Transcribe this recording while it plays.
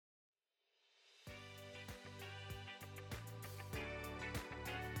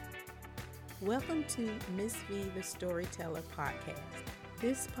Welcome to Miss V, the Storyteller podcast.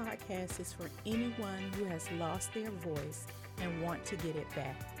 This podcast is for anyone who has lost their voice and want to get it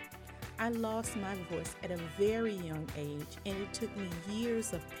back. I lost my voice at a very young age, and it took me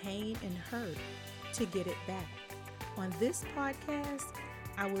years of pain and hurt to get it back. On this podcast,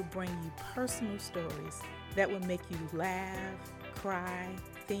 I will bring you personal stories that will make you laugh, cry,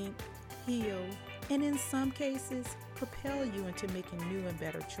 think, heal, and in some cases, propel you into making new and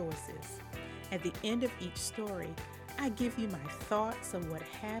better choices. At the end of each story, I give you my thoughts of what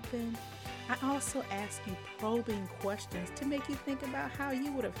happened. I also ask you probing questions to make you think about how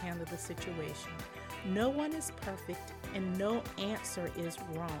you would have handled the situation. No one is perfect and no answer is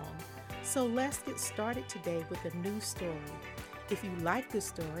wrong. So let's get started today with a new story. If you like the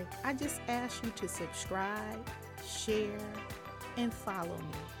story, I just ask you to subscribe, share, and follow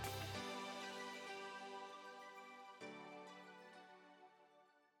me.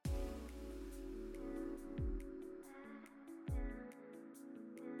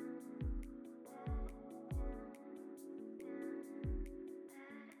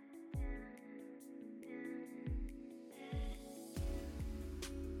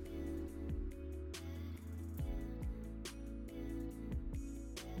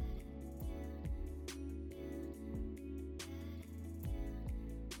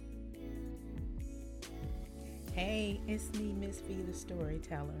 Hey, it's me, Miss V, the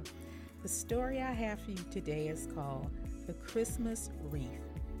Storyteller. The story I have for you today is called The Christmas Wreath.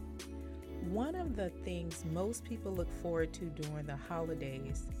 One of the things most people look forward to during the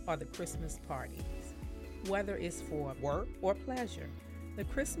holidays are the Christmas parties, whether it's for work or pleasure. The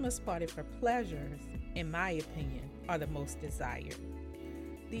Christmas party for pleasures, in my opinion, are the most desired.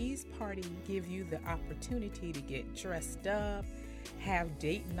 These parties give you the opportunity to get dressed up, have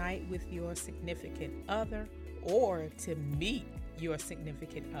date night with your significant other, or to meet your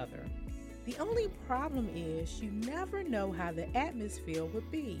significant other. The only problem is you never know how the atmosphere would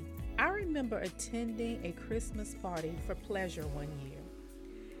be. I remember attending a Christmas party for pleasure one year,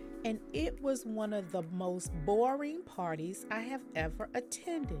 and it was one of the most boring parties I have ever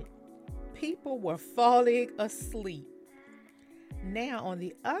attended. People were falling asleep. Now, on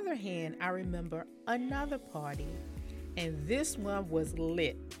the other hand, I remember another party, and this one was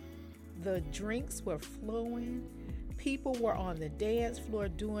lit. The drinks were flowing, people were on the dance floor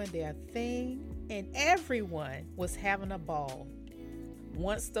doing their thing, and everyone was having a ball.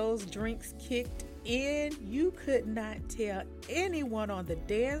 Once those drinks kicked in, you could not tell anyone on the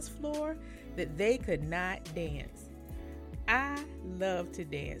dance floor that they could not dance. I love to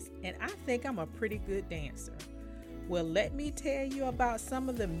dance, and I think I'm a pretty good dancer. Well, let me tell you about some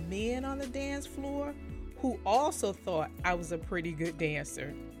of the men on the dance floor who also thought I was a pretty good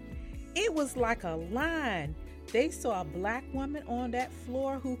dancer. It was like a line. They saw a black woman on that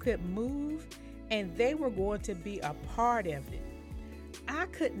floor who could move, and they were going to be a part of it. I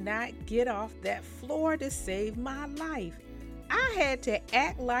could not get off that floor to save my life. I had to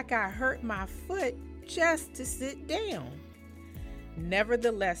act like I hurt my foot just to sit down.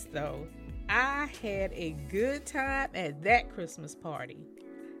 Nevertheless, though, I had a good time at that Christmas party.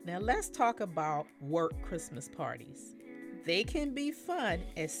 Now let's talk about work Christmas parties. They can be fun,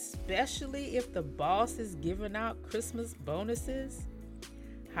 especially if the boss is giving out Christmas bonuses.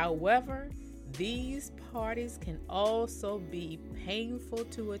 However, these parties can also be painful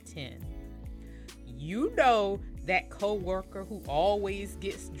to attend. You know that coworker who always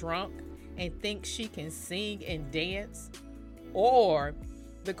gets drunk and thinks she can sing and dance, or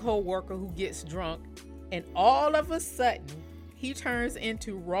the coworker who gets drunk and all of a sudden he turns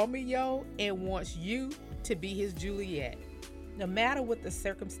into Romeo and wants you to be his Juliet. No matter what the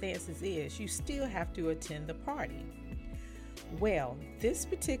circumstances is, you still have to attend the party. Well, this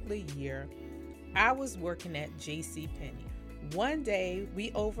particular year, I was working at JCPenney. One day,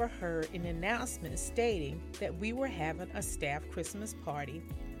 we overheard an announcement stating that we were having a staff Christmas party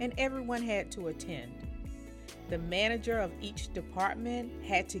and everyone had to attend. The manager of each department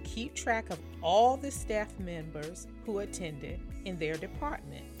had to keep track of all the staff members who attended in their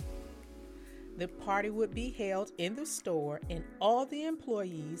department. The party would be held in the store, and all the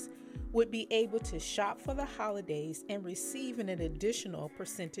employees would be able to shop for the holidays and receive an additional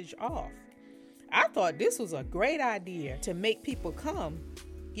percentage off. I thought this was a great idea to make people come,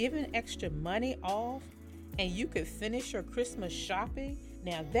 giving extra money off, and you could finish your Christmas shopping.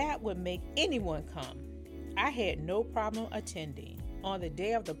 Now that would make anyone come. I had no problem attending. On the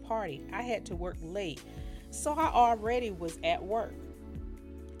day of the party, I had to work late, so I already was at work.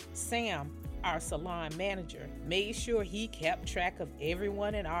 Sam, our salon manager, made sure he kept track of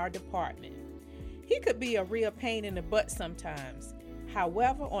everyone in our department. He could be a real pain in the butt sometimes.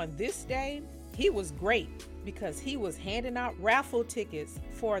 However, on this day, he was great because he was handing out raffle tickets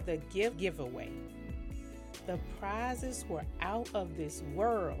for the gift giveaway. The prizes were out of this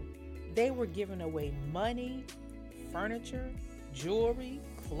world. They were giving away money, furniture, jewelry,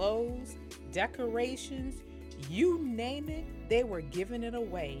 clothes, decorations, you name it, they were giving it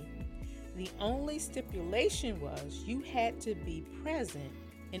away. The only stipulation was you had to be present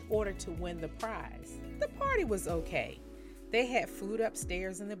in order to win the prize. The party was okay. They had food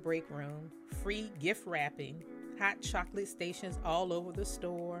upstairs in the break room, free gift wrapping, hot chocolate stations all over the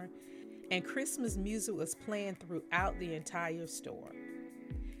store, and Christmas music was playing throughout the entire store.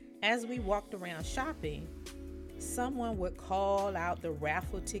 As we walked around shopping, someone would call out the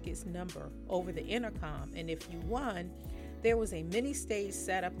raffle tickets number over the intercom, and if you won, there was a mini stage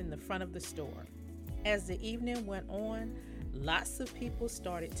set up in the front of the store. As the evening went on, lots of people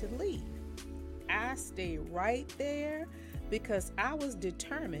started to leave. I stayed right there because I was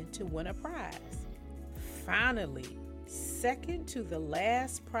determined to win a prize. Finally, second to the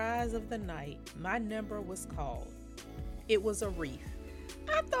last prize of the night, my number was called. It was a wreath.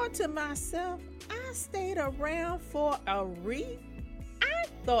 I thought to myself, I stayed around for a wreath? I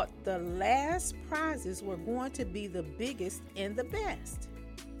thought the last prizes were going to be the biggest and the best.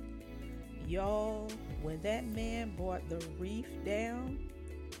 Y'all, when that man brought the wreath down,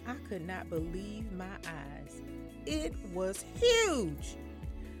 I could not believe my eyes. It was huge.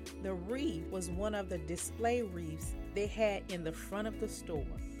 The wreath was one of the display wreaths they had in the front of the store.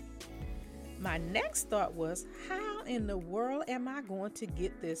 My next thought was, how in the world am I going to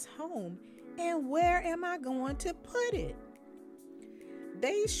get this home, and where am I going to put it?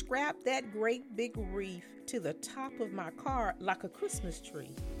 They strapped that great big wreath to the top of my car like a Christmas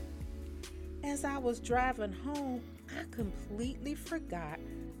tree. As I was driving home, I completely forgot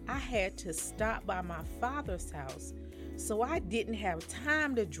I had to stop by my father's house, so I didn't have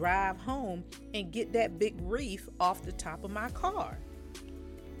time to drive home and get that big wreath off the top of my car.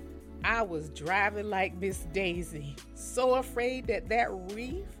 I was driving like Miss Daisy, so afraid that that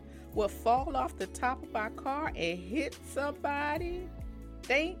wreath would fall off the top of my car and hit somebody.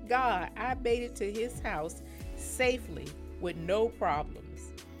 Thank God I made it to his house safely with no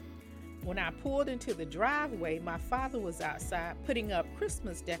problems. When I pulled into the driveway, my father was outside putting up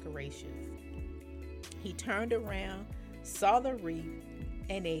Christmas decorations. He turned around, saw the wreath,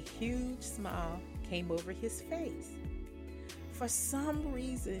 and a huge smile came over his face. For some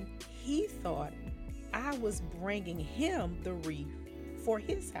reason, he thought I was bringing him the wreath for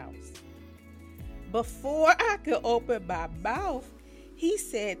his house. Before I could open my mouth, he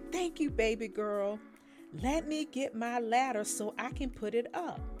said, "Thank you, baby girl. Let me get my ladder so I can put it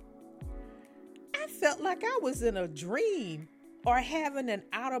up." I felt like I was in a dream or having an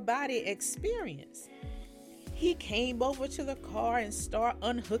out-of-body experience. He came over to the car and started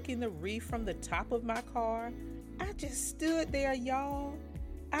unhooking the wreath from the top of my car. I just stood there, y'all.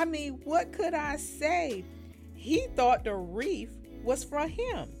 I mean, what could I say? He thought the wreath was for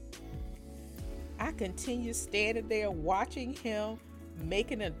him. I continued standing there watching him make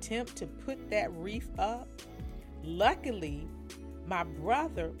an attempt to put that wreath up. Luckily, my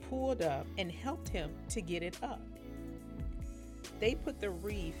brother pulled up and helped him to get it up. They put the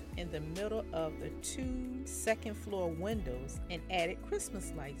wreath in the middle of the 2 second-floor windows and added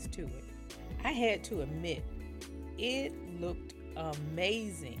Christmas lights to it. I had to admit, it looked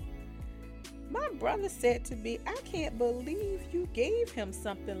amazing. My brother said to me, "I can't believe you gave him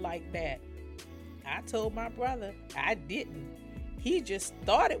something like that." I told my brother I didn't. He just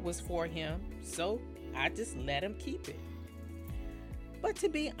thought it was for him, so I just let him keep it. But to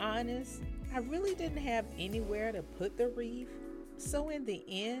be honest, I really didn't have anywhere to put the wreath, so in the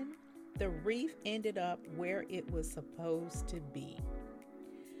end, the wreath ended up where it was supposed to be.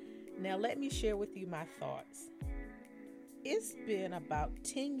 Now let me share with you my thoughts. It's been about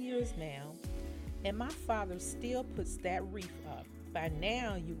 10 years now, and my father still puts that wreath up. By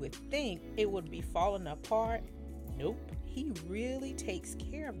now, you would think it would be falling apart. Nope, he really takes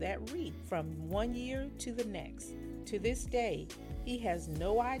care of that wreath from one year to the next. To this day, he has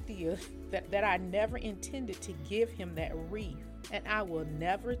no idea that I never intended to give him that wreath, and I will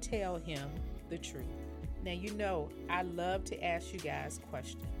never tell him the truth. Now, you know, I love to ask you guys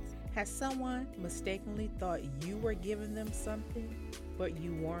questions. Has someone mistakenly thought you were giving them something, but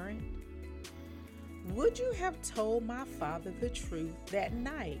you weren't? Would you have told my father the truth that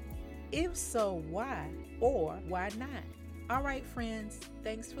night? If so, why or why not? All right, friends,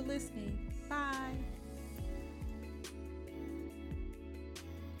 thanks for listening. Bye.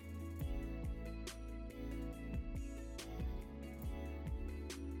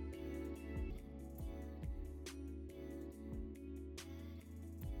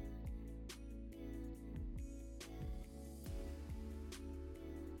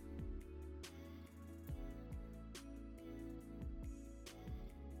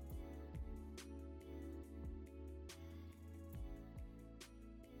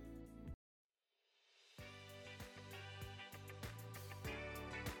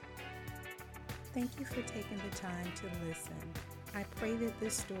 Thank you for taking the time to listen. I pray that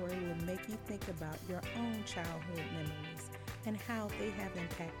this story will make you think about your own childhood memories and how they have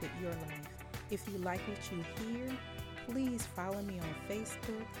impacted your life. If you like what you hear, please follow me on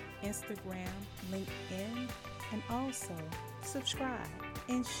Facebook, Instagram, LinkedIn, and also subscribe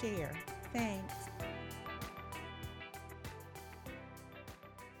and share. Thanks.